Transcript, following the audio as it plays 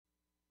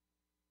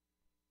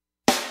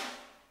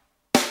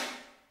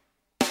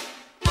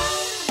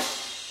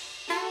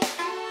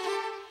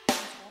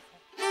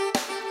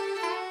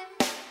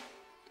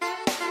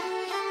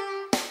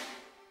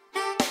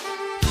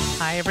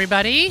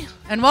everybody,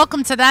 and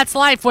welcome to That's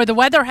Life, where the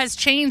weather has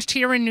changed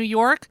here in New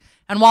York.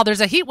 And while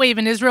there's a heat wave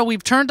in Israel,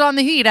 we've turned on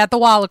the heat at the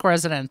Wallach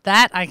residence.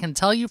 That I can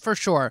tell you for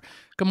sure.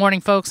 Good morning,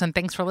 folks, and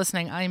thanks for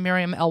listening. I'm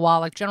Miriam L.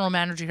 Wallach, General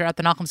Manager here at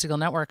the Nachum Segal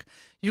Network.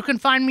 You can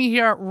find me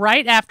here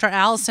right after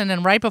Allison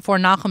and right before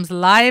Nachum's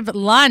live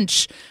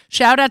lunch.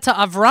 Shout out to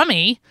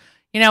Avrami.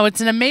 You know,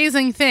 it's an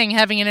amazing thing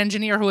having an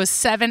engineer who is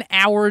 7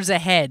 hours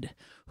ahead.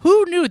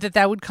 Who knew that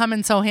that would come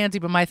in so handy?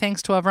 But my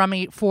thanks to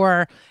Avrami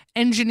for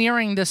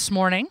engineering this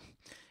morning.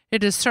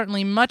 It is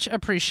certainly much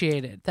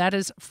appreciated. That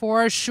is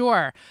for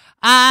sure.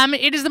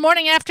 It is the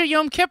morning after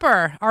Yom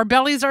Kippur. Our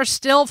bellies are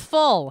still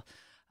full,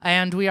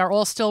 and we are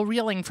all still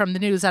reeling from the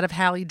news out of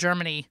Halle,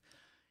 Germany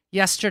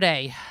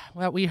yesterday.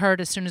 What we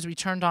heard as soon as we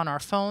turned on our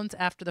phones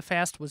after the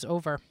fast was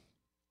over.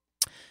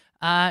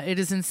 It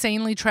is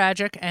insanely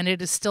tragic, and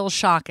it is still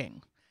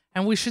shocking.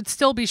 And we should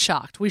still be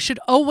shocked. We should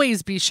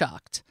always be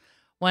shocked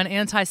when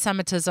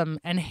anti-Semitism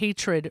and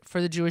hatred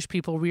for the Jewish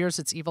people rears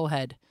its evil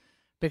head.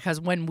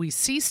 Because when we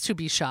cease to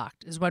be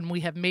shocked is when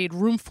we have made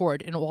room for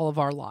it in all of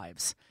our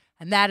lives.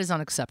 And that is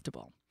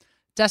unacceptable.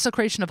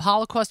 Desecration of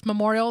Holocaust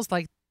memorials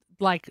like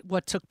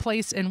what took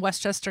place in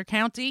Westchester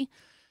County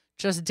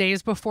just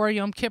days before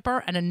Yom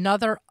Kippur, and a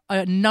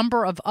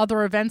number of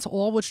other events,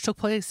 all which took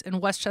place in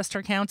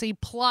Westchester County,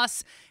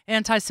 plus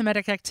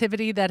anti-Semitic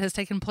activity that has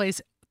taken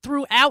place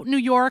throughout New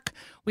York.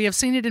 We have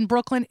seen it in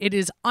Brooklyn. It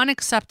is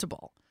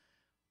unacceptable.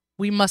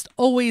 We must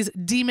always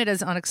deem it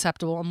as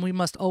unacceptable, and we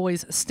must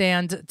always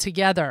stand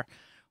together.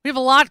 We have a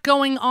lot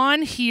going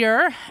on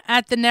here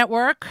at the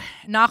network.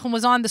 Nachum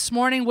was on this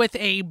morning with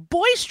a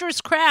boisterous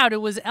crowd.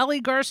 It was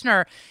Ellie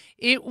Gerstner.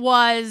 It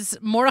was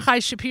Mordechai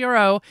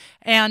Shapiro.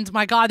 And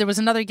my God, there was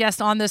another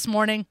guest on this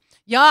morning.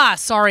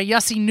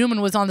 Yossi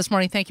Newman was on this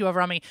morning. Thank you,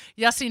 Avrami.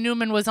 Yossi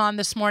Newman was on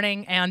this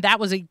morning, and that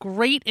was a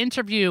great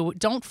interview.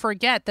 Don't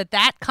forget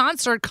that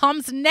concert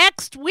comes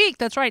next week.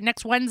 That's right,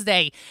 next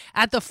Wednesday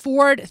at the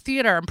Ford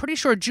Theater. I'm pretty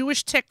sure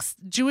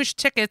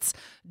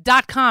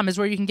JewishTickets.com is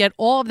where you can get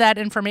all of that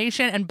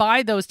information and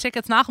buy those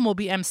tickets. Nachum will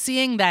be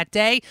emceeing that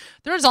day.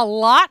 There's a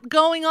lot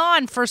going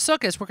on for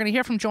Sukkot. We're going to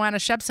hear from Joanna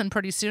Shepson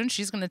pretty soon.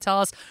 She's going to tell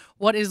us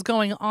what is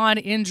going on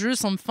in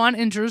Jerusalem. Fun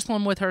in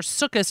Jerusalem with her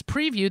Sukkot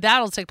preview.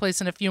 That'll take place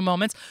in a few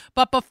moments.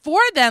 But before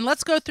then,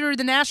 let's go through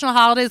the national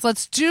holidays.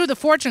 Let's do the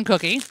fortune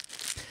cookie.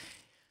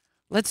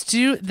 Let's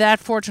do that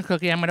fortune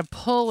cookie. I'm going to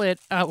pull it.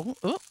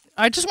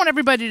 I just want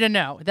everybody to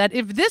know that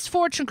if this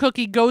fortune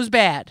cookie goes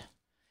bad,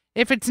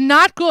 if it's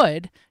not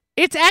good,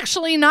 it's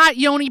actually not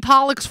Yoni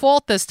Pollock's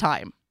fault this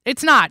time.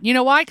 It's not. You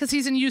know why? Because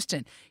he's in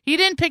Houston. He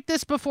didn't pick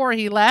this before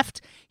he left.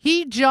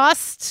 He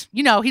just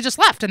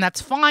left, and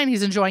that's fine.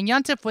 He's enjoying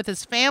Yontif with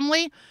his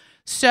family.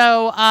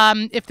 So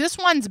if this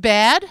one's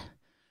bad,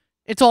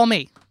 it's all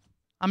me.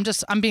 I'm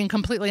being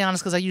completely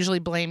honest because I usually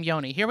blame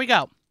Yoni. Here we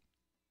go.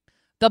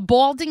 The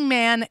balding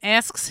man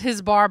asks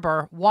his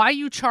barber, "Why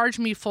you charge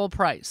me full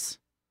price?"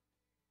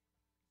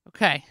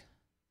 Okay.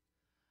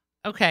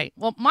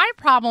 Well, my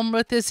problem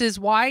with this is,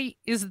 why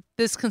is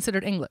this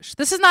considered English?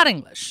 This is not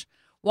English.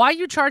 Why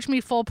you charge me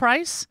full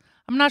price?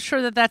 I'm not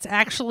sure that that's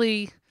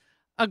actually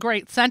a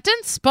great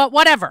sentence, but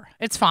whatever.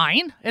 It's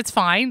fine.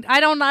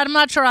 I'm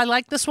not sure I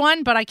like this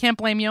one, but I can't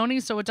blame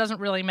Yoni, so it doesn't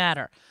really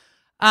matter.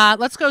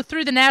 Let's go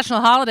through the national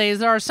holidays.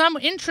 There are some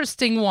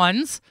interesting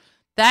ones,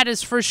 that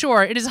is for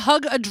sure. It is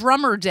Hug a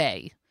Drummer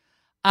Day.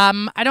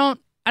 I don't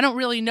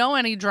really know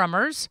any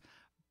drummers,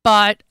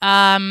 but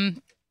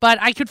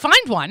I could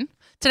find one.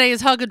 Today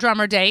is Hug a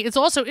Drummer Day. It's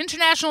also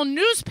International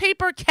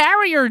Newspaper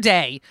Carrier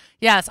Day.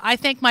 Yes, I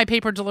thank my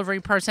paper delivery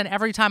person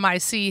every time I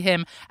see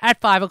him at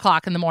 5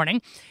 o'clock in the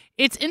morning.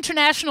 It's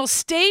International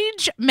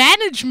Stage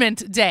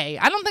Management Day.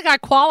 I don't think I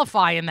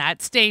qualify in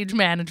that, stage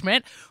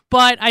management,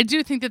 but I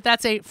do think that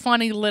that's a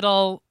funny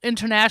little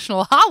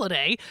international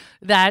holiday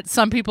that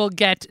some people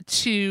get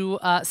to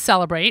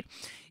celebrate.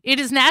 It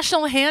is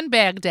National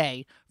Handbag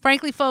Day.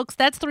 Frankly, folks,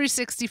 that's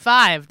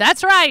 365.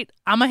 That's right.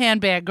 I'm a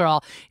handbag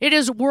girl. It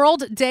is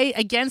World Day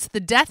Against the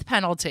Death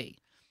Penalty.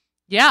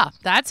 Yeah,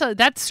 that's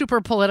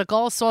super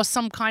political. Saw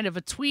some kind of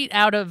a tweet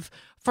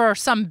for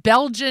some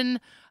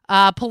Belgian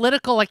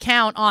political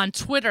account on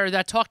Twitter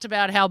that talked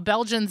about how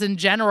Belgians in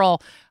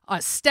general are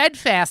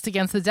steadfast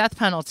against the death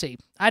penalty.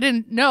 I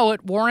didn't know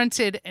it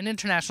warranted an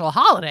international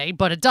holiday,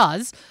 but it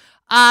does.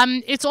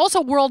 It's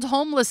also World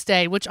Homeless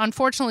Day, which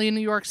unfortunately in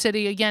New York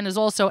City, again, is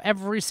also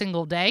every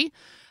single day.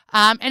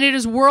 And it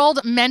is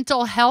World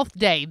Mental Health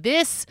Day.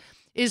 This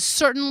is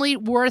certainly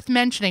worth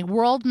mentioning.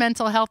 World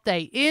Mental Health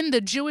Day. In the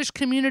Jewish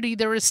community,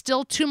 there is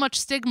still too much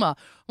stigma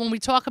when we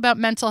talk about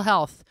mental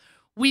health.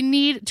 We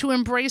need to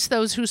embrace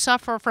those who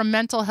suffer from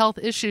mental health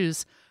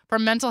issues,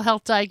 from mental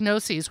health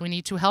diagnoses. We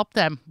need to help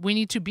them. We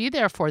need to be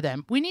there for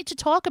them. We need to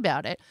talk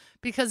about it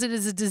because it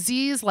is a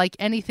disease like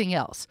anything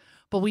else.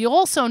 But we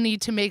also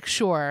need to make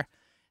sure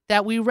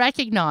that we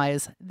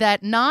recognize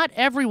that not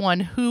everyone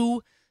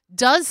who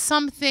does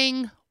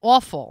something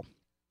awful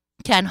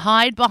can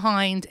hide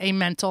behind a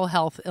mental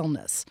health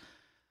illness.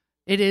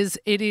 It is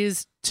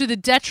to the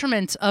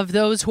detriment of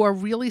those who are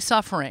really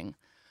suffering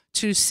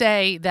to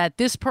say that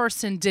this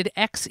person did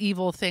X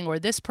evil thing or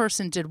this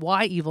person did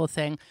Y evil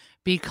thing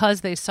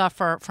because they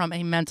suffer from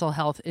a mental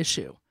health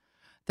issue.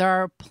 There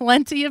are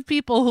plenty of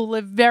people who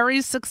live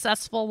very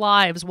successful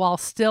lives while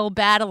still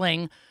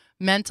battling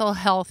mental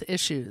health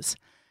issues.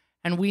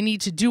 And we need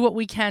to do what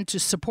we can to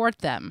support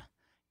them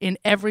in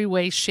every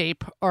way,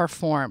 shape, or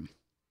form.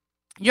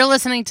 You're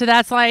listening to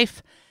That's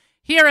Life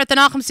here at the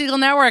Nachum Segal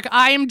Network.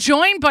 I am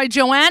joined by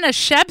Joanna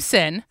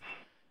Shebson.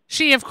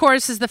 She, of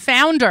course, is the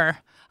founder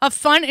of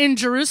Fun in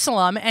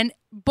Jerusalem. And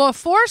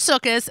before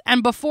Sukkot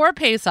and before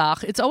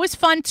Pesach, it's always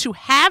fun to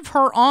have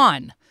her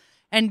on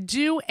and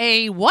do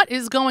a what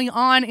is going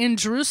on in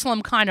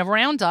Jerusalem kind of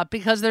roundup,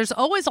 because there's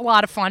always a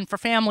lot of fun for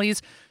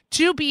families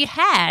to be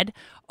had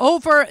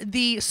over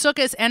the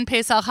Sukkot and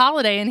Pesach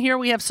holiday. And here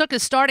we have Sukkot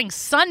starting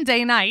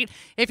Sunday night.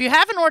 If you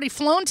haven't already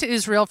flown to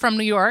Israel from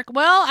New York,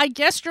 well, I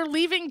guess you're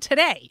leaving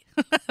today.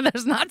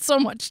 There's not so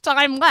much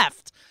time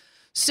left.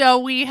 So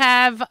we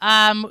have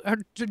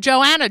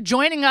Joanna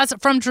joining us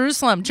from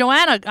Jerusalem.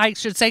 Joanna, I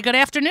should say good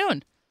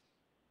afternoon.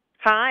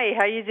 Hi,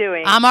 how you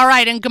doing? I'm all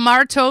right. And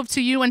Gemar Tov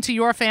to you and to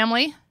your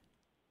family.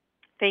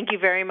 Thank you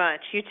very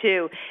much. You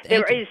too.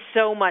 There is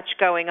so much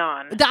going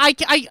on.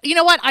 You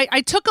know what?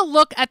 I took a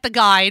look at the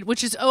guide,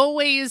 which is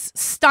always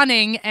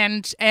stunning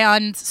and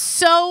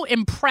so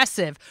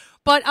impressive.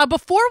 But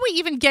before we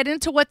even get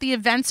into what the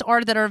events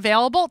are that are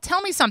available,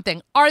 tell me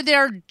something. Are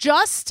there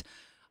just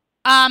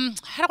how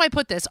do I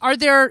put this? Are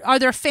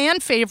there fan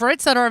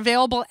favorites that are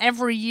available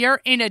every year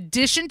in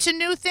addition to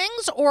new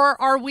things,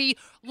 or are we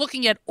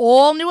looking at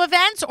all new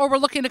events, or we're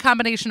looking at a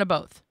combination of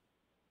both?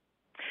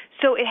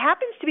 So it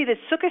happens to be that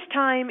Sukkot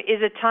time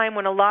is a time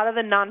when a lot of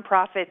the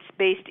nonprofits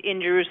based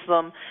in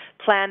Jerusalem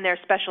plan their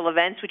special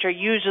events, which are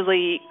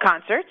usually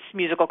concerts,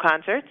 musical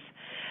concerts.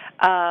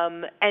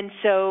 And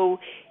so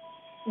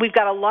we've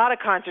got a lot of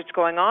concerts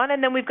going on,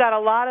 and then we've got a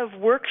lot of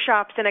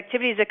workshops and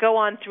activities that go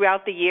on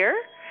throughout the year.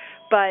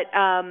 But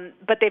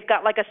they've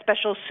got like a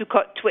special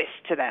Sukkot twist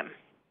to them.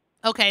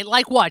 Okay,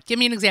 like what? Give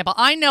me an example.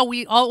 I know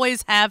we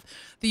always have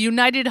the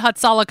United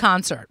Hatzalah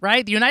concert,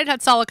 right? The United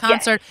Hatzalah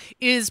concert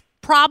is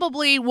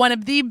probably one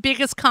of the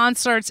biggest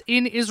concerts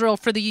in Israel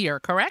for the year,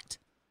 correct?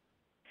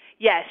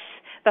 Yes.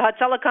 The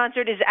Hatzalah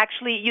concert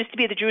used to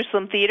be at the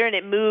Jerusalem Theater, and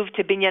it moved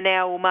to Binyanei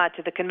Ha'uma,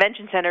 to the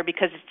convention center,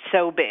 because it's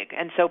so big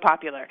and so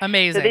popular.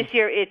 Amazing. So this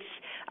year it's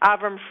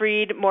Avram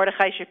Fried,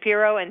 Mordechai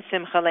Shapiro, and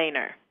Simcha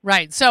Lehner.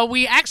 Right. So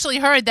we actually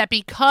heard that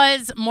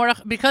because of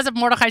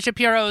Mordechai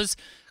Shapiro's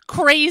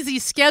crazy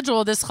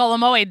schedule this Chol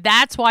HaMoed,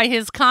 that's why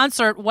his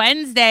concert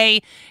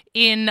Wednesday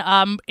in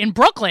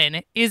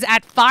Brooklyn is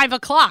at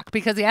 5:00,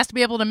 because he has to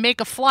be able to make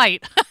a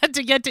flight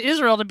to get to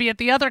Israel to be at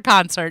the other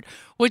concert,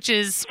 which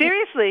is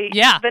seriously.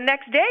 Yeah. The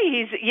next day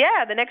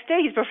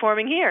he's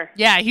performing here.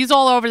 Yeah, he's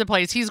all over the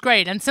place. He's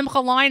great. And Simcha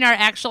Lehner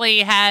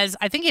actually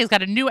I think he's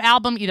got a new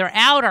album either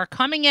out or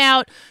coming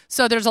out.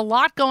 So there's a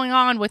lot going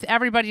on with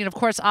everybody. And of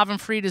course,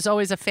 Avram Fried is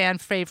always a fan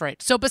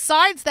favorite. So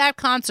besides that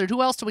concert,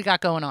 who else do we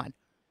got going on?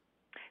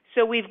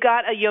 So we've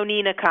got a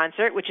Yonina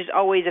concert, which is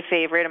always a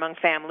favorite among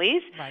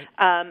families. Right.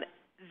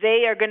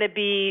 They are going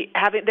to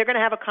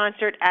have a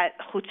concert at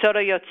Chutzot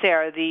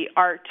HaYotzer, the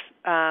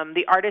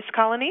artist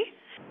colony,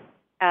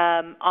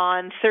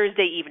 on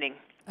Thursday evening.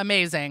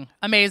 Amazing.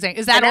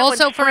 Is that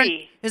also for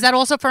a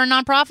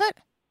nonprofit?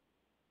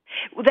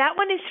 That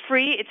one is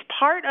free. It's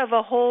part of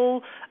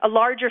a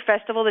larger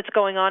festival that's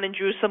going on in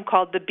Jerusalem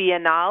called the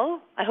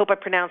Biennale. I hope I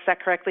pronounced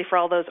that correctly for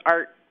all those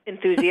art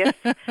enthusiasts.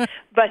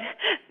 But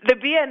the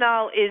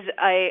Biennale is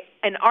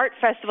an art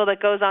festival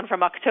that goes on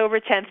from October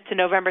 10th to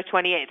November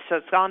 28th. So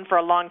it's on for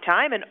a long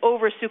time. And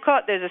over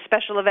Sukkot, there's a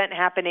special event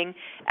happening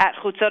at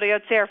Chutzot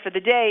HaYotzer for the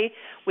day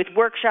with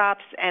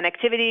workshops and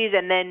activities,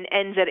 and then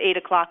ends at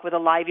 8:00 with a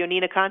live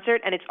Yonina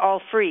concert, and it's all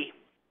free.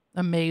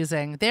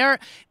 Amazing. They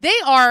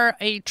are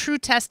a true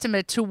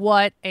testament to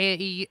what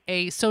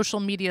a social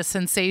media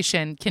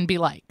sensation can be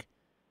like.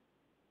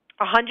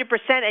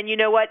 100%. And you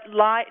know what?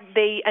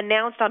 They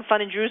announced on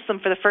Fun in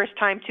Jerusalem for the first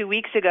time 2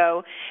 weeks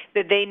ago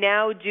that they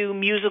now do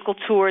musical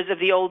tours of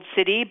the Old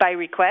City by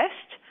request,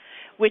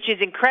 which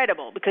is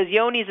incredible because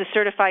Yoni is a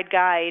certified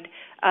guide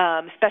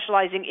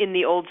specializing in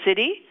the Old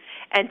City.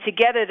 And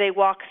together they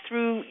walk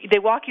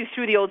you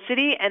through the Old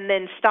City and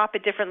then stop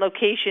at different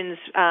locations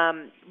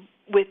to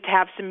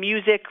have some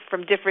music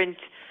from different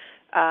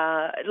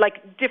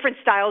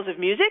styles of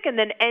music, and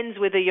then ends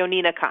with a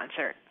Yonina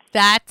concert.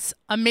 That's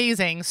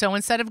amazing. So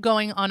instead of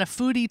going on a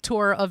foodie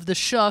tour of the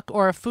Shuk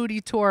or a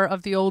foodie tour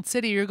of the Old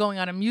City, you're going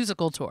on a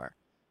musical tour.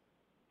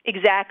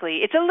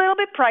 Exactly. It's a little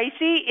bit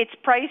pricey. It's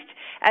priced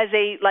as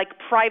a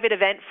private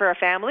event for a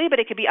family, but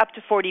it could be up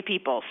to 40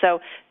 people. So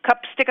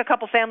stick a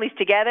couple families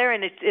together,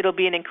 and it'll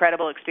be an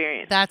incredible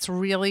experience. That's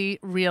really,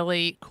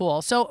 really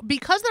cool. So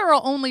because there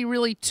are only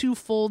really 2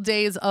 full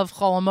days of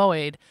Chol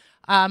HaMoed,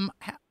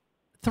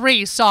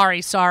 3. Sorry.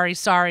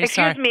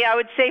 Excuse me. I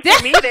would say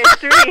for me, there's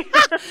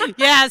 3.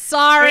 Yeah,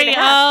 sorry.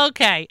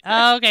 Okay.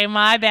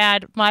 My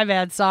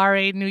bad.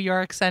 Sorry, New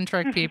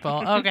York-centric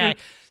people. Okay.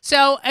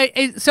 So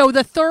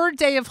the third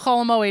day of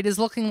Chol HaMoed is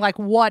looking like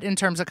what in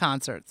terms of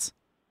concerts?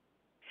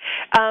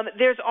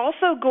 There's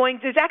actually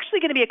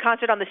going to be a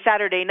concert on the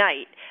Saturday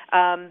night.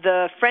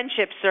 The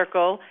Friendship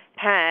Circle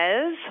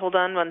has, hold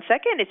on one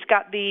second, it's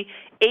got the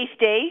Eighth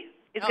Day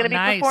is going to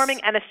be performing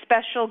and a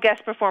special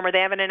guest performer. They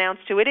haven't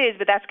announced who it is,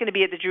 but that's going to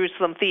be at the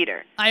Jerusalem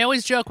Theater. I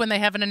always joke when they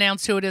haven't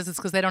announced who it is, it's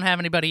because they don't have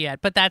anybody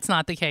yet, but that's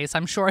not the case.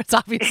 I'm sure it's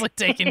obviously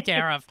taken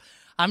care of.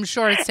 I'm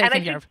sure it's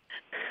taken care of.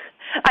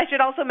 I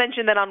should also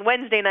mention that on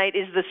Wednesday night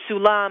is the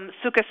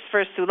Sukkah's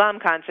first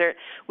Sulam concert,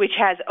 which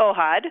has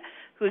Ohad,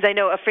 who's I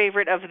know a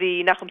favorite of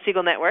the Nachum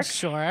Segal Network.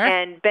 Sure.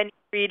 And Benny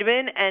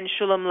Friedman and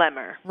Shulam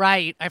Lemmer.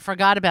 Right. I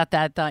forgot about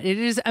that. It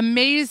is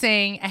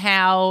amazing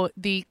how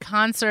the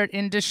concert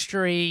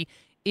industry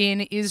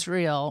in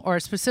Israel, or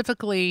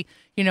specifically,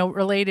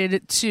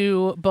 related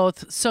to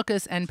both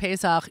Sukkot and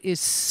Pesach, is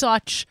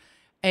such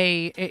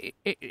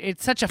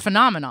it's such a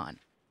phenomenon.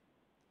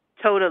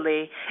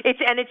 Totally.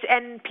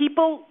 And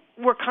people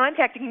were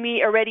contacting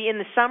me already in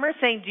the summer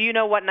saying, do you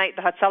know what night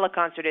the Hatzalah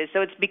concert is?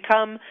 So it's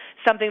become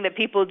something that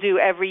people do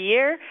every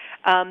year.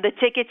 The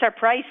tickets are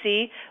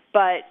pricey,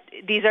 but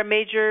these are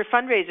major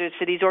fundraisers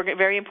for these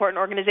very important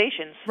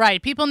organizations. Right.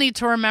 People need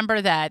to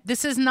remember that.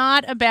 This is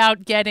not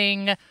about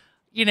getting, a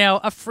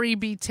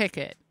freebie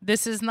ticket.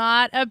 This is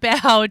not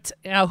about,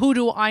 who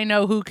do I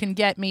know who can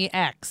get me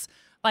X.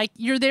 Like,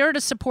 you're there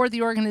to support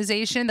the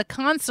organization. The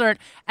concert,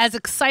 as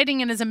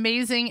exciting and as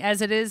amazing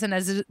as it is, and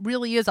as it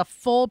really is a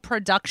full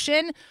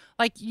production,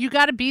 you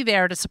got to be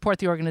there to support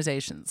the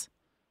organizations.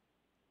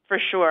 For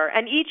sure.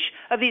 And each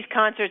of these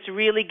concerts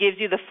really gives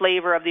you the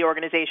flavor of the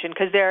organization,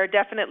 because there are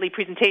definitely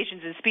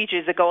presentations and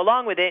speeches that go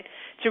along with it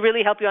to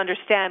really help you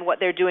understand what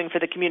they're doing for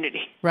the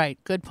community.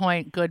 Right. Good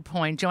point.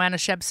 Joanna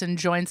Shebson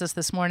joins us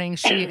this morning.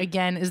 She,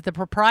 again, is the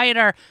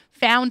proprietor,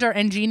 founder,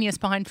 and genius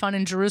behind Fun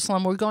in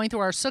Jerusalem. We're going through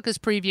our Sukkot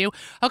preview.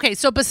 Okay,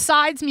 so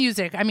besides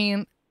music,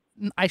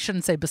 I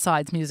shouldn't say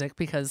besides music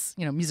because,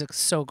 music's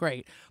so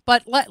great.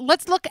 But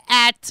let's look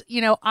at,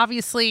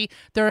 obviously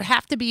there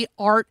have to be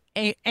art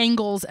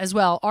angles as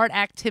well, art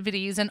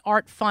activities and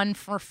art fun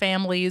for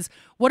families.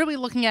 What are we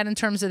looking at in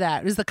terms of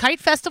that? Is the Kite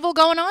Festival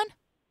going on?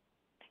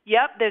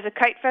 Yep, there's a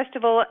kite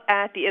festival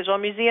at the Israel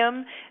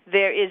Museum.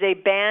 There is a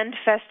band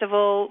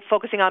festival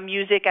focusing on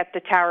music at the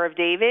Tower of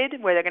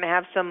David, where they're going to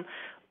have some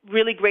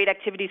really great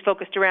activities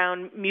focused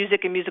around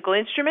music and musical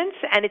instruments,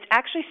 and it's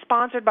actually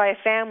sponsored by a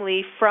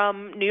family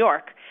from New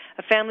York,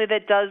 a family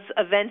that does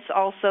events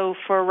also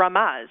for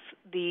Ramaz,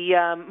 the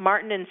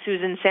Martin and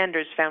Susan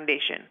Sanders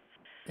Foundation.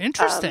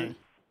 Interesting.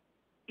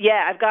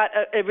 I've got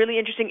a really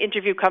interesting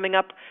interview coming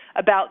up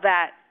about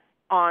that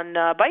on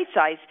Bite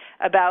Size,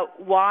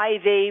 about why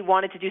they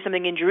wanted to do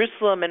something in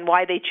Jerusalem and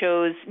why they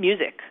chose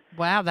music.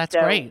 Wow, that's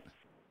great.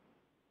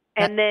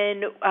 And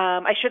then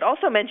I should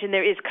also mention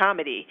there is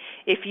comedy.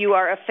 If you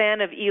are a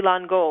fan of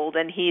Elon Gold,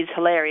 and he's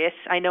hilarious,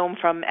 I know him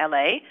from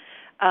L.A.,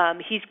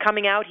 he's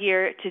coming out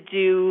here to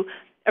do,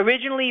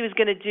 originally he was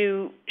going to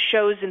do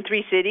shows in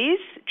 3 cities,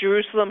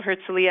 Jerusalem,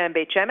 Herzliya, and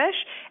Beit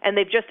Shemesh, and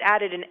they've just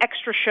added an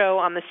extra show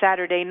on the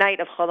Saturday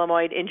night of Chol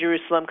Hamoed in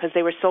Jerusalem because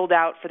they were sold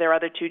out for their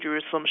other 2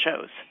 Jerusalem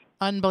shows.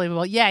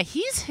 Unbelievable. Yeah,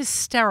 he's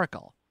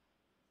hysterical.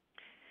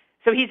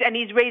 So he's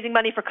raising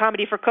money for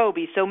Comedy for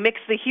Kobe. So mix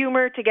the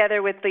humor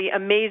together with the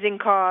amazing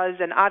cause,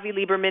 and Avi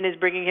Lieberman is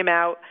bringing him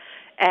out.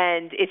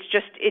 And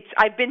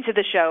I've been to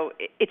the show.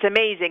 It's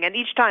amazing. And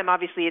each time,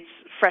 obviously, it's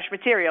fresh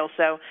material.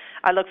 So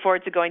I look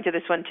forward to going to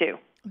this one, too.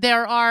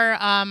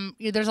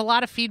 There's a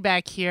lot of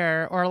feedback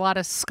here, or a lot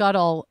of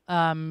scuttle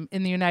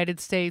in the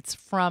United States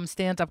from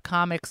stand-up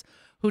comics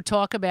who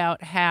talk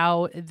about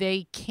how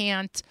they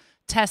can't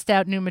test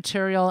out new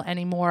material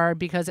anymore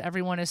because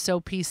everyone is so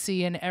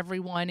PC and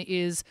everyone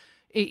is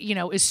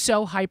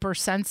so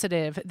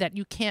hypersensitive that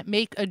you can't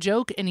make a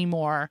joke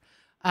anymore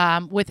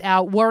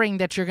without worrying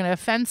that you're going to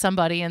offend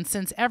somebody. And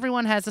since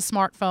everyone has a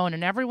smartphone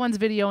and everyone's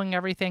videoing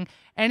everything,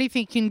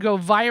 anything can go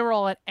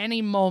viral at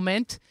any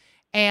moment.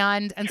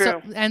 And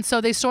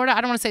so they sort of,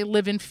 I don't want to say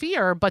live in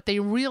fear, but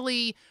they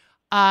really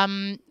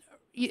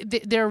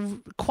they're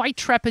quite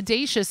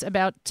trepidatious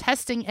about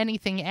testing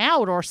anything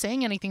out or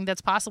saying anything that's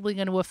possibly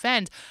going to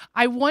offend.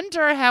 I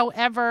wonder,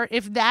 however,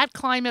 if that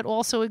climate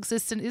also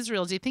exists in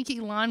Israel. Do you think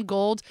Elon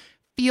Gold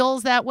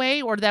feels that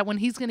way, or that when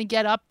he's going to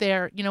get up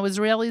there,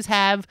 Israelis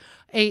have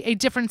a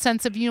different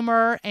sense of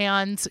humor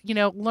and,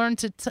 learn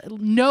to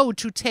know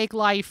to take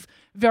life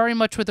very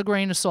much with a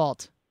grain of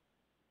salt?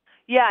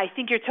 Yeah, I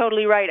think you're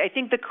totally right. I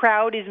think the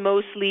crowd is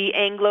mostly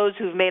Anglos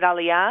who've made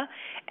Aliyah,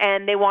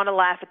 and they want to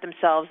laugh at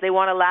themselves. They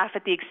want to laugh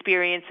at the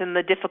experience and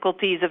the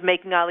difficulties of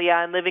making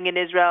Aliyah and living in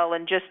Israel,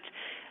 and just,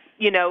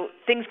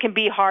 things can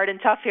be hard and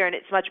tough here, and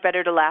it's much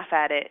better to laugh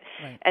at it.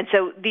 Right. And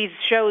so these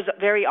shows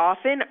very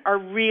often are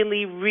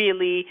really,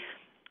 really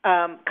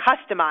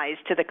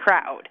customized to the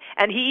crowd.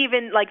 And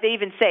they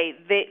even say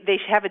they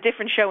have a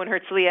different show in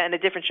Herzliya and a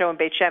different show in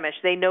Beit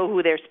Shemesh. They know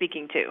who they're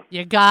speaking to.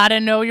 You got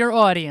to know your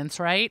audience,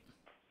 right?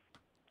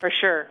 For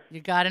sure.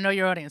 You got to know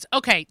your audience.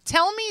 Okay,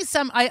 tell me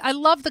I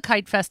love the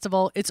Kite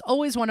Festival. It's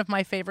always one of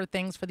my favorite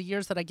things for the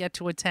years that I get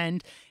to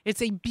attend.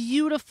 It's a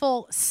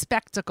beautiful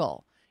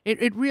spectacle.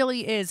 It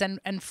really is. And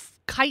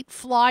kite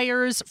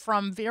flyers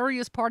from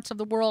various parts of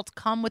the world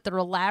come with their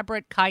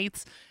elaborate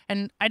kites.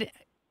 And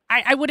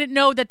I wouldn't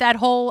know that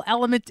whole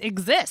element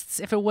exists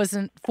if it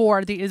wasn't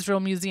for the Israel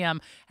Museum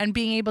and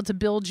being able to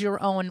build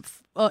your own,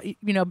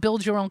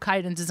 build your own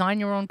kite and design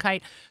your own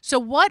kite. So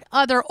what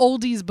other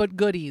oldies but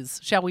goodies,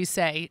 shall we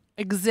say,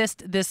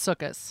 exist this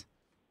Sukkot?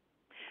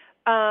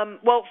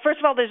 Well, first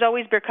of all, there's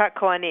always Birkat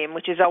Kohanim,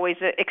 which is always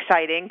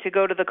exciting to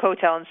go to the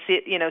Kotel and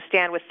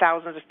stand with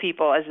thousands of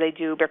people as they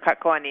do Birkat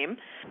Kohanim.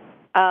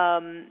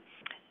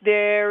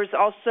 There's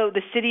also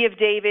the City of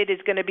David is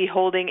going to be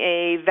holding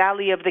a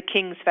Valley of the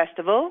Kings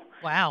festival.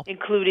 Wow.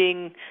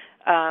 Including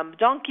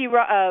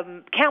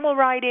camel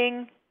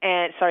riding,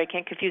 and sorry, I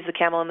can't confuse the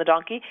camel and the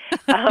donkey.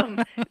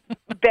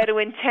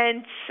 Bedouin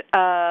tents,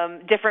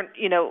 different,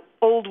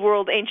 old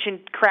world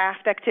ancient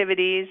craft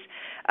activities.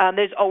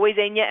 There's always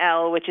Ein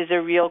Yael, which is a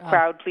real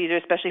crowd pleaser,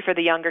 especially for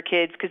the younger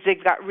kids, because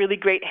they've got really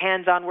great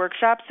hands-on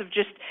workshops of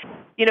just,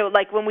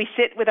 like when we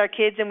sit with our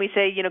kids and we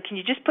say, can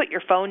you just put your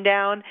phone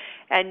down?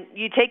 And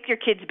you take your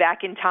kids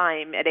back in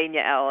time at Ein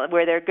Yael,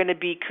 where they're going to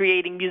be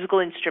creating musical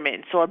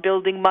instruments or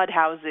building mud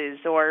houses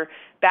or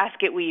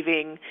basket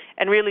weaving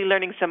and really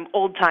learning some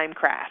old-time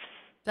crafts.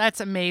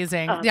 That's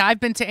amazing. Yeah, I've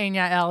been to Ein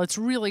Yael. It's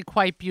really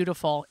quite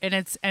beautiful, and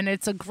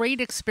it's a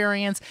great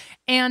experience.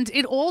 And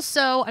it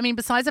also,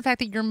 besides the fact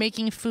that you're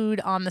making food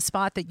on the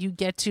spot that you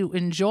get to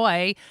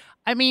enjoy,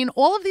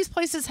 all of these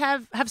places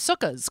have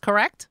sukkahs,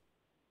 correct?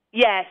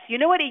 Yes. You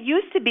know what? It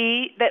used to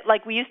be that,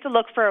 we used to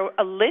look for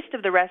a list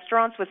of the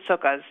restaurants with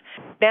sukkahs.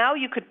 Now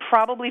you could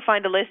probably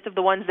find a list of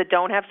the ones that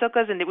don't have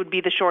sukkahs, and it would be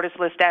the shortest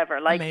list ever.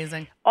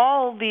 Amazing.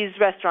 All these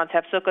restaurants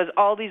have sukkahs.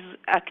 All these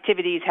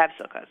activities have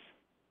sukkahs.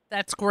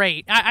 That's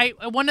great.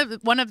 One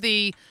of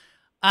the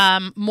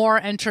more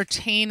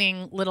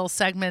entertaining little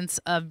segments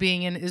of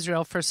being in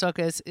Israel for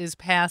Sukkot is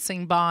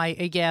passing by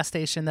a gas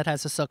station that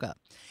has a sukkah,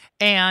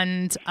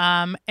 and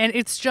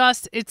it's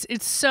just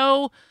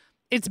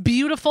it's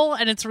beautiful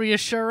and it's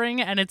reassuring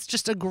and it's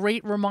just a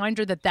great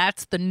reminder that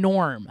that's the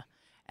norm.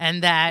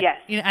 And that,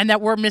 yes. And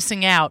that we're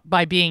missing out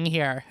by being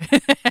here,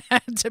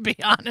 to be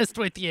honest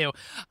with you.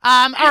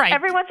 All right.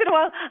 Every once in a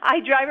while, I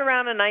drive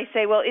around and I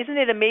say, well, isn't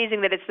it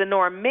amazing that it's the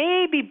norm?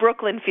 Maybe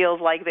Brooklyn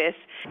feels like this,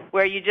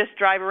 where you just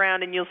drive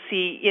around and you'll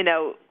see,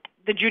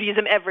 the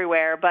Judaism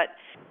everywhere. But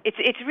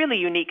it's really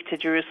unique to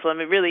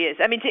Jerusalem. It really is.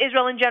 To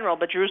Israel in general,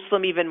 but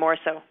Jerusalem even more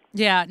so.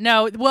 Yeah,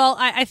 no. Well,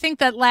 I think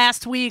that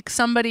last week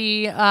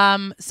somebody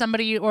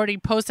already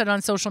posted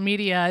on social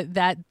media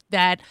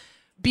that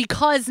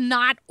because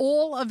not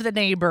all of the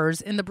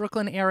neighbors in the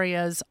Brooklyn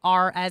areas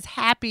are as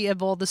happy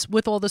with all the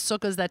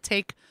sukkahs that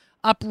take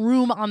up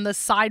room on the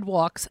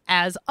sidewalks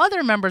as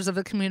other members of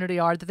the community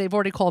are, that they've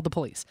already called the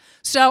police.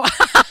 So,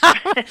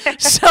 I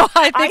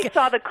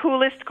saw the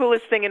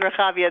coolest thing in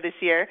Rehavia this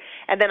year,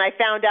 and then I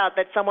found out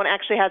that someone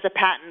actually has a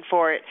patent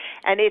for it,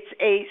 and it's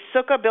a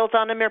sukkah built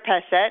on a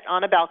mirpeset,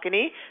 on a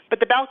balcony, but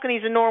the balcony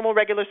is a normal,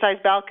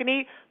 regular-sized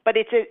balcony, but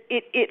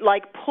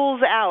it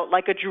pulls out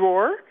like a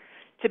drawer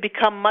to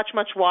become much,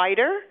 much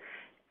wider.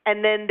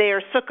 And then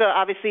their sukkah,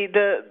 obviously,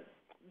 the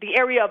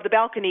area of the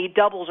balcony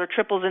doubles or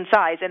triples in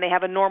size, and they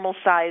have a normal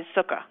size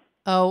sukkah.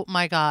 Oh,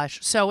 my gosh.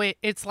 So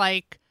it's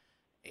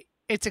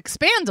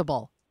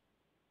expandable.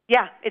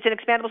 Yeah, it's an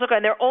expandable sukkah,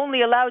 and they're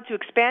only allowed to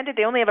expand it.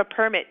 They only have a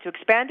permit to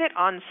expand it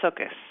on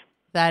sukkahs.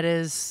 That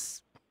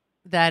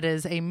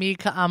is a mi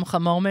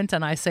ka'amcha moment,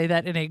 and I say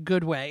that in a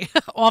good way.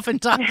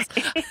 Oftentimes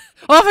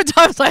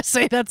I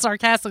say that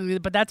sarcastically,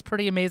 but that's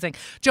pretty amazing.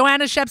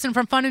 Joanna Shebson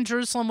from Fun in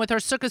Jerusalem with her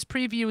Sukkot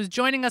preview is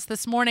joining us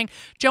this morning.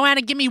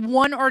 Joanna, give me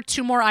one or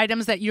two more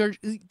items that you're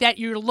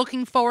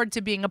looking forward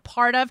to being a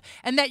part of,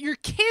 and that your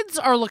kids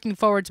are looking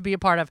forward to be a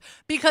part of.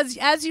 Because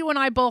as you and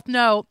I both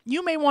know,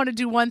 you may want to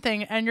do one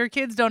thing, and your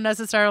kids don't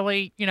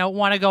necessarily,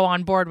 want to go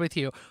on board with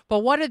you. But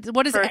what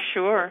is For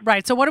sure.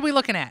 Right. So what are we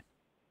looking at?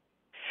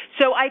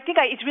 So I think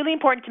it's really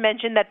important to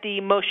mention that the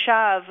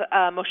Moshav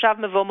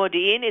Mevo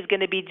Modi'in is going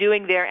to be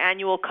doing their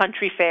annual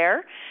country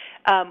fair,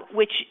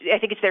 which I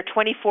think it's their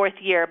 24th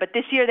year. But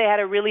this year they had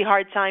a really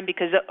hard time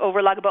because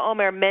over Lag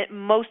BaOmer,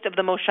 most of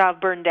the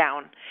Moshav burned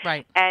down.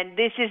 Right. And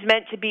this is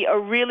meant to be a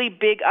really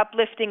big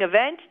uplifting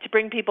event to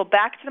bring people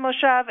back to the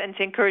Moshav and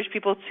to encourage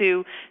people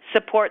to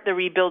support the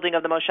rebuilding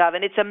of the Moshav.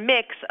 And it's a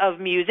mix of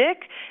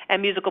music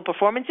and musical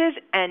performances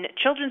and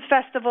children's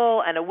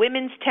festival and a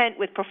women's tent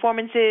with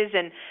performances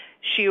and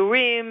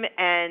shiurim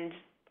and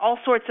all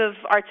sorts of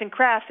arts and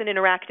crafts and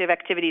interactive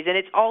activities. And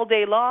it's all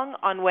day long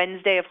on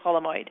Wednesday of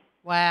Chol HaMoed.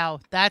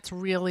 Wow, that's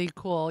really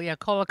cool. Yeah,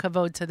 kol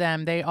hakavod to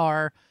them.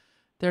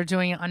 They're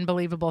doing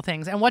unbelievable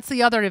things. And what's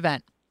the other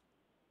event?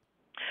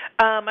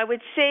 I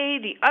would say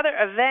the other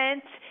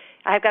event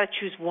I've got to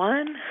choose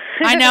one.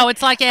 I know.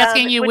 It's like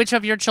asking you which which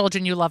of your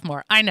children you love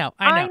more. I know.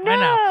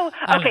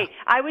 Okay,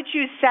 I would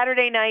choose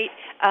Saturday night.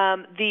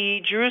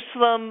 The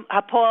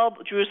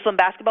Hapoel Jerusalem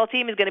basketball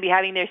team is going to be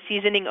having their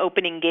seasoning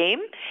opening game,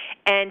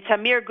 and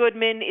Tamir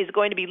Goodman is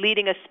going to be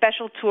leading a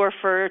special tour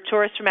for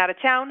tourists from out of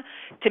town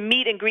to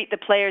meet and greet the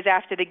players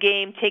after the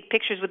game, take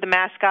pictures with the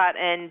mascot,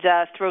 and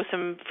throw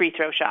some free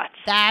throw shots.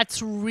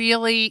 That's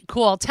really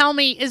cool. Tell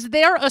me, is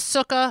there a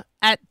sukkah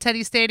at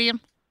Teddy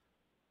Stadium?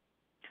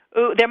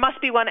 Ooh, there must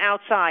be one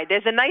outside.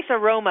 There's a nice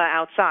aroma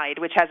outside,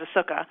 which has a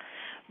sukkah.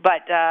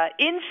 But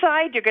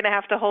inside, you're going to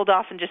have to hold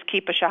off and just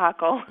keep a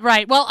shahakol.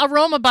 Right. Well,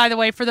 Aroma, by the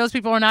way, for those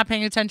people who are not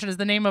paying attention, is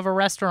the name of a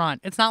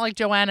restaurant. It's not like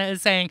Joanna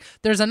is saying,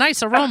 there's a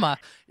nice aroma.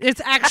 It's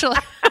actually...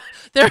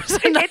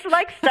 It's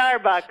like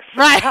Starbucks.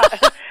 Right.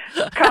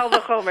 Karl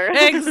Vachomer.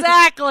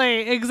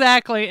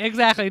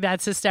 Exactly.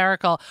 That's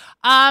hysterical.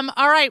 All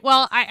right.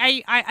 Well,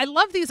 I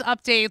love these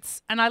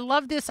updates, and I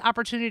love this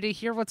opportunity to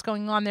hear what's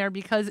going on there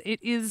because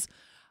it is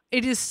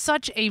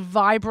such a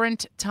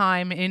vibrant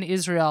time in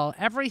Israel.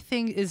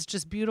 Everything is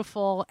just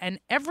beautiful and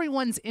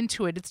everyone's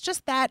into it. It's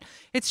just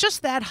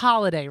that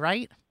holiday,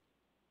 right?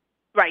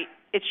 Right.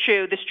 It's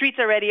true. The streets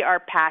already are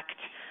packed.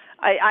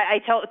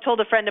 I told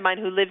a friend of mine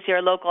who lives here,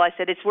 local, I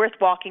said, it's worth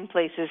walking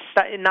places,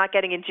 not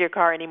getting into your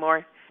car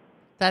anymore.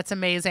 That's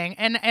amazing.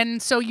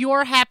 And so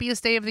your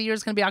happiest day of the year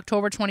is going to be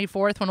October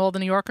 24th when all the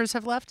New Yorkers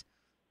have left?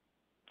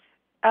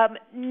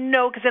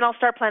 No, because then I'll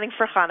start planning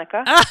for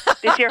Hanukkah.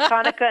 This year,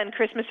 Hanukkah and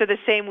Christmas are the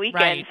same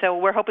weekend, right. So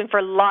we're hoping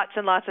for lots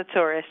and lots of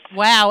tourists.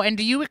 Wow. And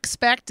do you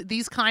expect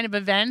these kind of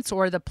events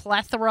or the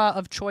plethora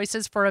of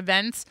choices for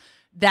events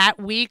that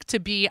week to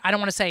be, I don't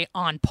want to say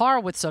on par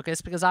with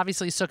Sukkot, because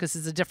obviously Sukkot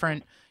is a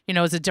different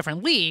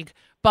league,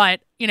 but,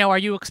 are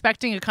you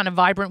expecting a kind of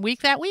vibrant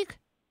week that week?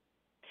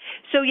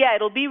 So, yeah,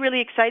 it'll be really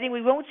exciting.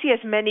 We won't see as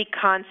many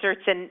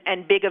concerts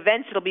and big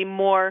events. It'll be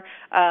more,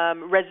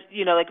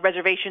 like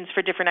reservations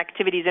for different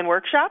activities and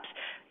workshops.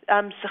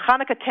 So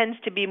Hanukkah tends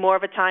to be more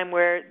of a time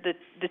where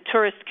the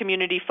tourist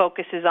community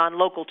focuses on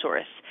local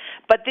tourists.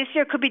 But this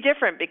year could be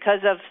different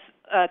because of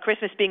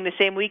Christmas being the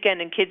same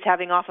weekend and kids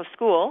having off of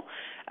school.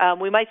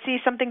 We might see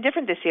something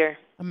different this year.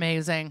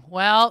 Amazing.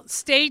 Well,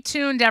 stay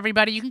tuned,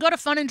 everybody. You can go to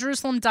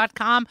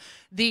funinjerusalem.com.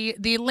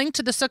 The link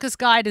to the Sukkot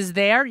guide is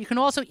there. You can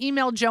also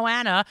email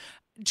Joanna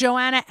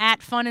at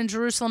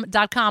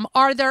funinjerusalem.com.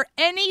 Are there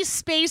any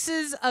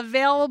spaces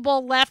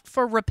available left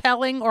for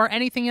rappelling or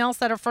anything else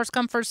that are first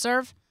come, first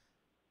serve?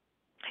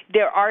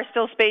 There are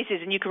still spaces,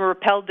 and you can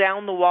rappel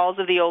down the walls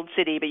of the old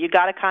city, but you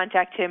got to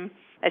contact him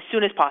as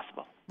soon as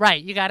possible.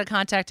 Right. You got to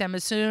contact him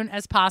as soon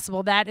as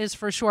possible. That is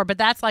for sure. But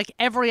that's like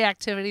every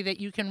activity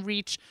that you can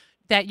reach,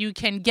 that you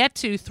can get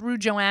to through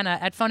Joanna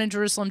at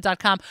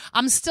funinjerusalem.com.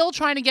 I'm still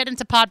trying to get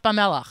into Pat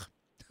Bamelach.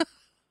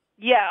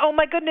 Yeah. Oh,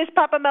 my goodness.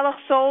 Papa Melech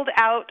sold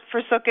out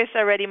for Sukkot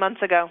already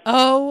months ago.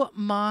 Oh,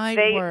 my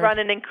They word. run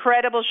an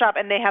incredible shop,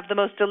 and they have the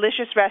most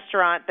delicious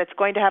restaurant that's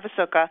going to have a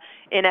sukkah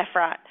in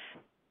Efrat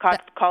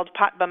called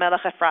Pat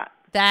Bamelech Efrat.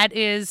 That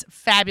is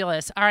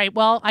fabulous. All right.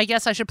 Well, I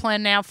guess I should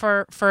plan now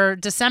for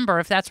December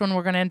if that's when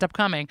we're going to end up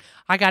coming.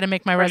 I got to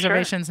make my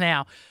reservations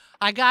now.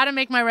 I got to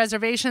make my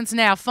reservations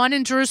now.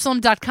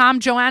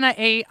 Funinjerusalem.com. Joanna,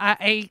 a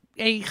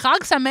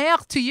Chag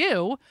Sameach to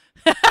you.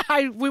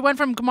 We went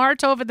from Gemar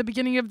Tov at the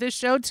beginning of this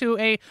show to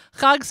a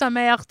Chag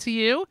Sameach to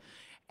you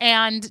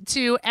and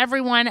to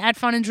everyone at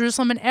Fun in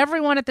Jerusalem and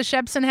everyone at the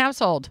Shebson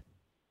household.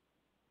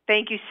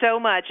 Thank you so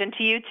much, and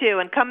to you too,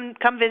 and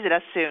come visit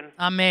us soon.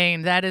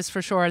 Amen. That is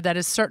for sure. That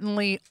is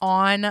certainly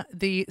on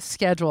the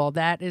schedule.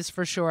 That is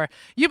for sure.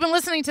 You've been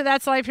listening to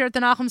That's Life here at the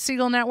Nachum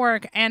Segal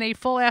Network, and a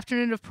full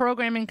afternoon of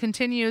programming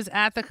continues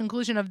at the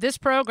conclusion of this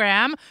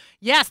program.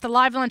 Yes, the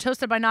live lunch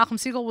hosted by Nachum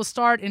Segal will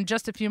start in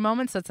just a few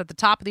moments. That's at the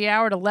top of the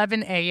hour at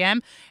 11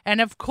 a.m.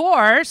 And of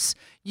course,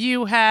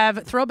 you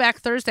have Throwback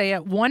Thursday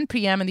at 1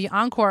 p.m. in the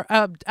Encore.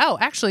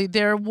 Actually,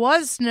 there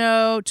was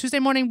no Tuesday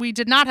morning. We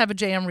did not have a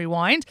JM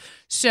Rewind.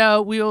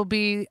 So we will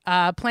be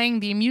playing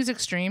the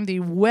music stream, the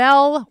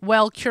well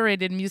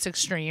curated music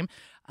stream,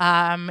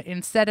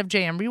 instead of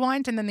JM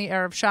Rewind. And then the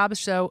Erev Shabbos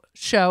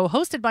show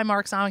hosted by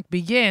Mark Zomick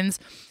begins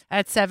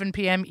at 7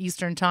 p.m.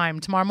 Eastern Time.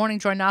 Tomorrow morning,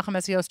 join Nachum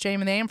as he hosts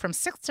JM in the AM from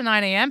 6 to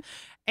 9 a.m.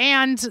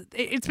 And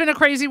it's been a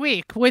crazy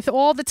week with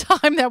all the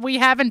time that we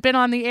haven't been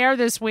on the air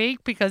this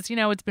week because,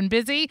 it's been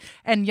busy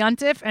and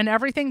Yontif and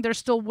everything. There's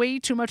still way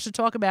too much to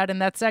talk about in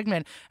that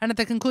segment. And at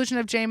the conclusion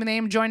of JM and the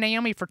AM, join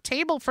Naomi for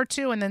Table for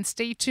Two, and then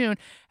stay tuned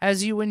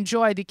as you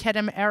enjoy the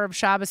Kedem Erev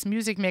Shabbos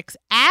music mix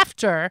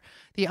after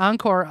the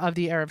encore of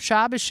the Erev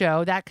Shabbos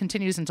show. That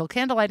continues until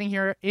candlelighting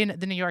here in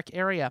the New York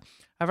area.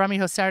 Avrami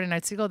hosts Saturday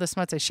Night Segal, this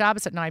Motzei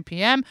Shabbos at 9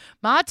 p.m.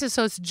 Matis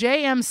hosts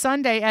JM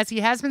Sunday, as he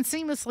has been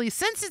seamlessly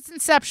since its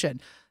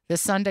inception, this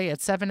Sunday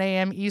at 7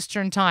 a.m.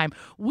 Eastern Time.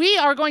 We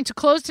are going to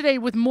close today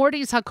with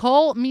Morty's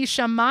Hakol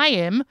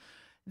Mishamayim.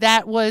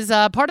 That was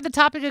part of the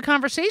topic of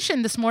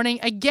conversation this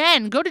morning.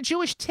 Again, go to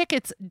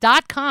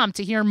jewishtickets.com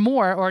to hear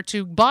more or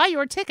to buy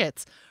your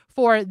tickets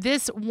for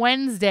this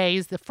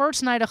Wednesday's, the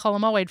first night of Chol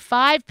Hamoed,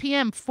 5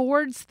 p.m.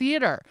 Ford's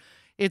Theater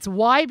It's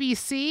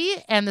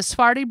YBC and the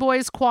Sephardi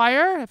Boys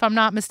Choir, if I'm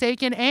not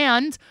mistaken,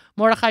 and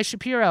Mordechai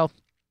Shapiro.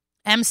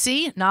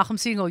 MC, Nachum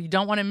Siegel. You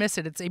don't want to miss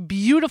it. It's a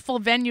beautiful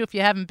venue if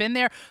you haven't been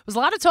there. There was a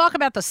lot of talk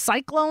about the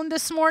cyclone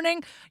this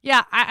morning.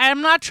 Yeah,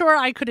 I'm not sure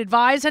I could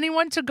advise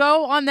anyone to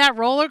go on that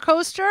roller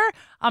coaster.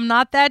 I'm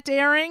not that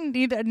daring.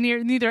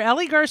 Neither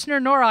Ellie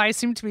Gerstner nor I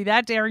seem to be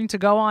that daring to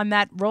go on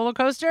that roller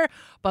coaster,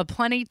 but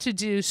plenty to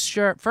do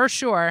for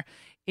sure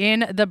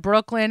in the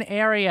Brooklyn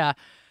area.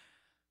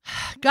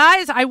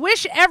 Guys, I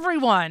wish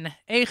everyone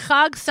a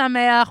Chag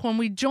Sameach. When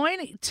we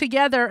join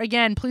together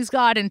again, please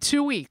God, in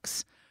 2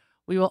 weeks,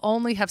 we will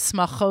only have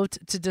smachot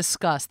to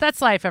discuss.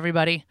 That's life,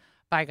 everybody.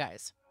 Bye,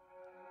 guys.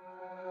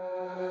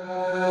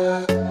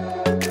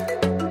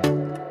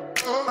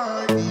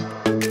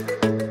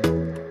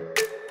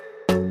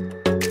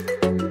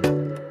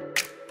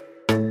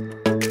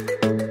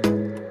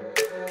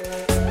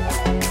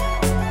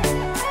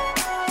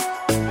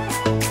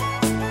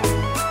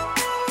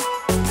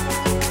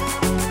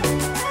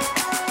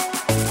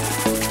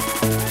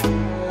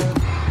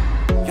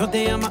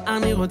 יודע מה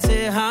אני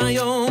רוצה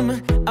היום,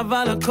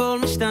 אבל הכל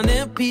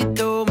משתנה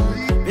פתאום,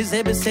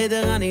 וזה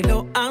בסדר, אני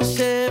לא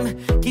אשם,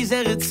 כי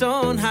זה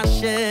רצון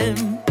השם.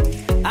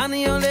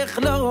 אני הולך,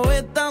 לא רואה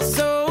את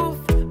הסוף,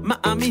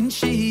 מאמין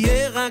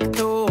שיהיה רק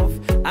טוב.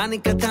 אני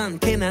קטן,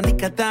 כן אני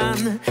קטן,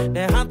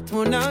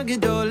 והתמונה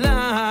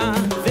גדולה,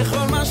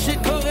 וכל מה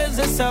שקורה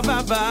זה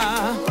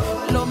סבבה,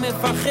 לא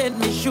מפחד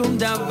משום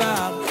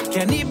דבר,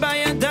 כי אני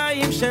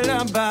בידיים של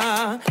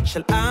אבא,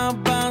 של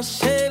אבא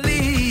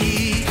שלי.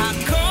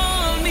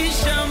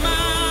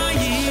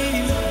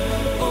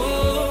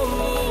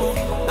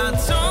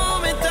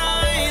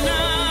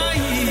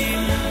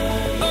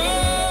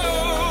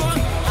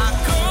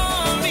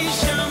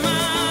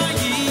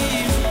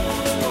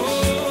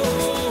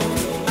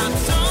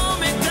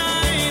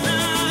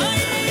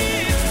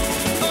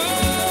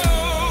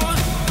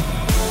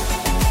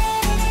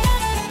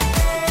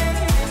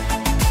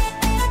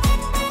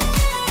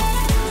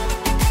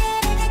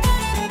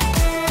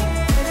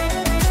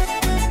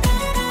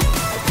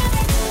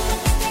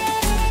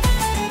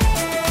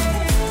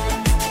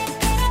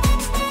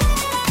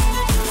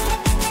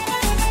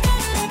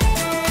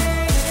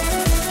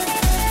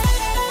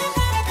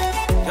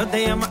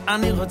 יודע מה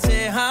אני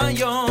רוצה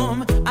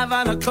היום,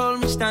 אבל הכל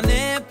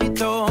משתנה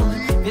פתאום,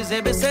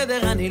 וזה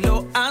בסדר, אני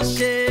לא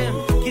אשם,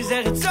 כי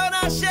זה רצון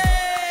השם.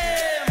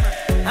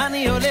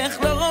 אני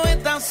הולך, לא רואה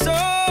את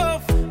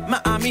הסוף,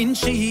 מאמין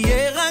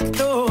שיהיה רק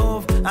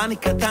טוב. אני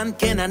קטן,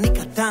 כן אני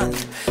קטן,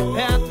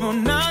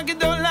 והתמונה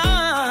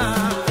גדולה,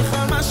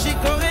 וכל מה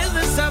שקורה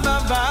זה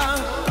סבבה,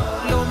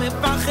 לא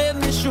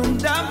מפחד משום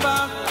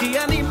דבר, כי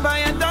אני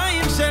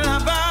בידיים של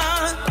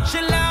אבא,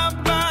 של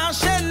אבא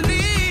שלי.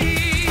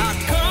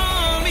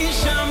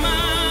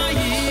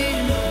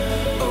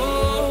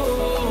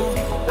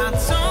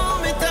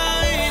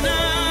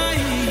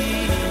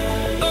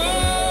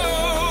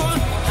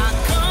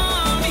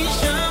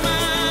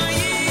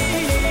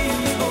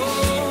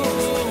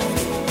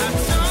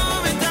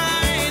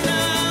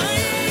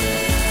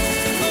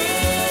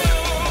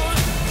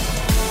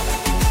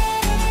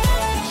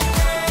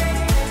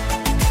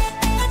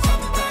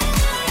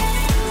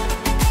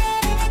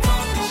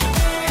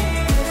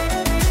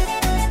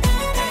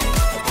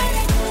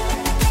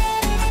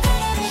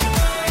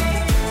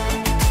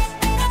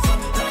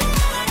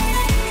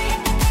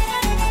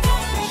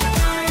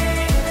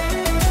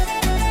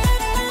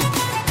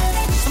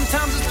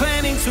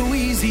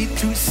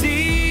 To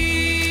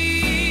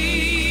see,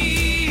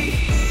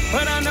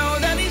 but I know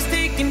that he's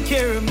taking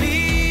care of me,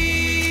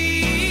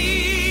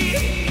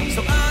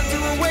 so I'll do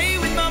away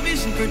with my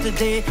vision for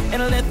today and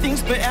let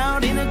things play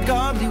out in a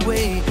godly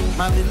way.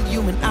 My little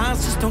human eyes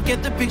just don't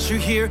get the picture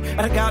here,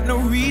 and I got no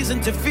reason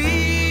to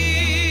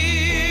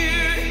fear.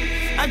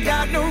 I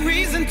got no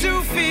reason to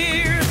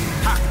fear.